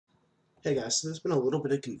Hey guys, so there's been a little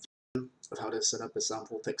bit of confusion of how to set up a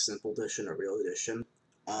sample text simple edition or real edition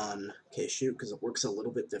on KShoot because it works a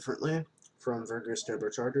little bit differently from virgoo's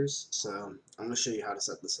turbochargers. So I'm going to show you how to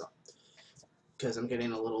set this up because I'm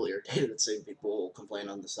getting a little irritated at seeing people complain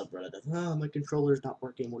on the subreddit of, oh, my controller's not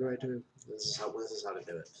working, what do I do? This is how to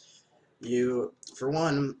do it. You, for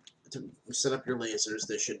one, to set up your lasers,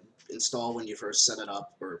 they should install when you first set it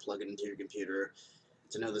up or plug it into your computer.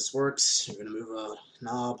 To know this works, you're going to move a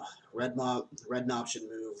knob. Red knob should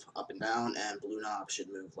move up and down, and blue knob should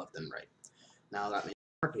move left and right. Now that means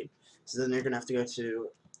working. So then you're going to have to go to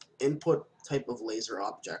input type of laser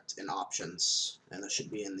object in options, and that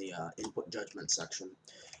should be in the input judgment section.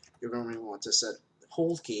 You're going to want to set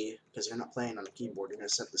hold key, because you're not playing on a keyboard. You're going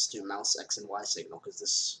to set this to mouse X and Y signal,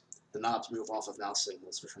 because the knobs move off of mouse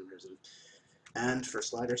signals for some reason. And for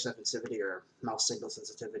slider sensitivity or mouse signal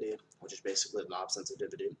sensitivity, which is basically knob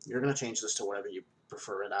sensitivity, you're going to change this to whatever you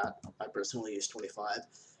prefer it at. I personally use 25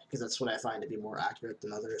 because that's what I find to be more accurate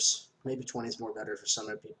than others. Maybe 20 is more better for some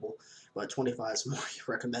other people, but 25 is more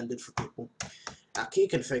recommended for people. Now key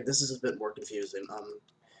config, this is a bit more confusing.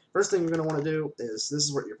 First thing you're going to want to do is, this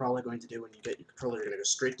is what you're probably going to do when you get your controller. You're going to go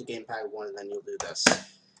straight to gamepad 1 and then you'll do this.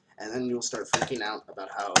 And then you'll start freaking out about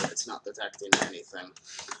how it's not detecting anything.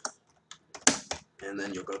 And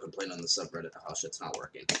then you'll go complain on the subreddit how shit's not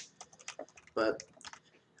working. But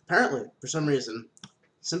apparently, for some reason,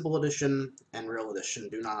 Simple Edition and Real Edition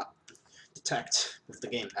do not detect with the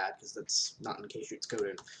gamepad, because that's not in KShoot's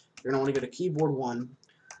coding. You're going to want to go to keyboard 1,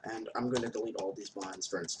 and I'm going to delete all these binds,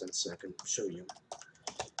 for instance, so I can show you.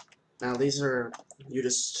 Now these are, you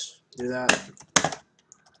just do that,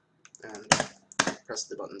 and press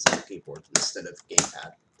the buttons on the keyboard instead of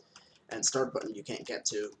gamepad. And start button you can't get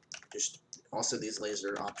to. Just also, these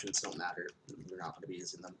laser options don't matter. You're not going to be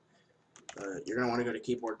using them. You're going to want to go to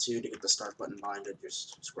keyboard 2 to get the start button binded.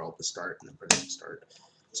 Just scroll up to start and then press start.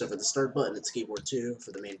 So for the start button, it's keyboard 2.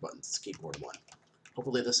 For the main buttons, it's keyboard 1.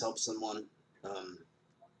 Hopefully this helps someone.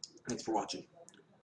 Thanks for watching.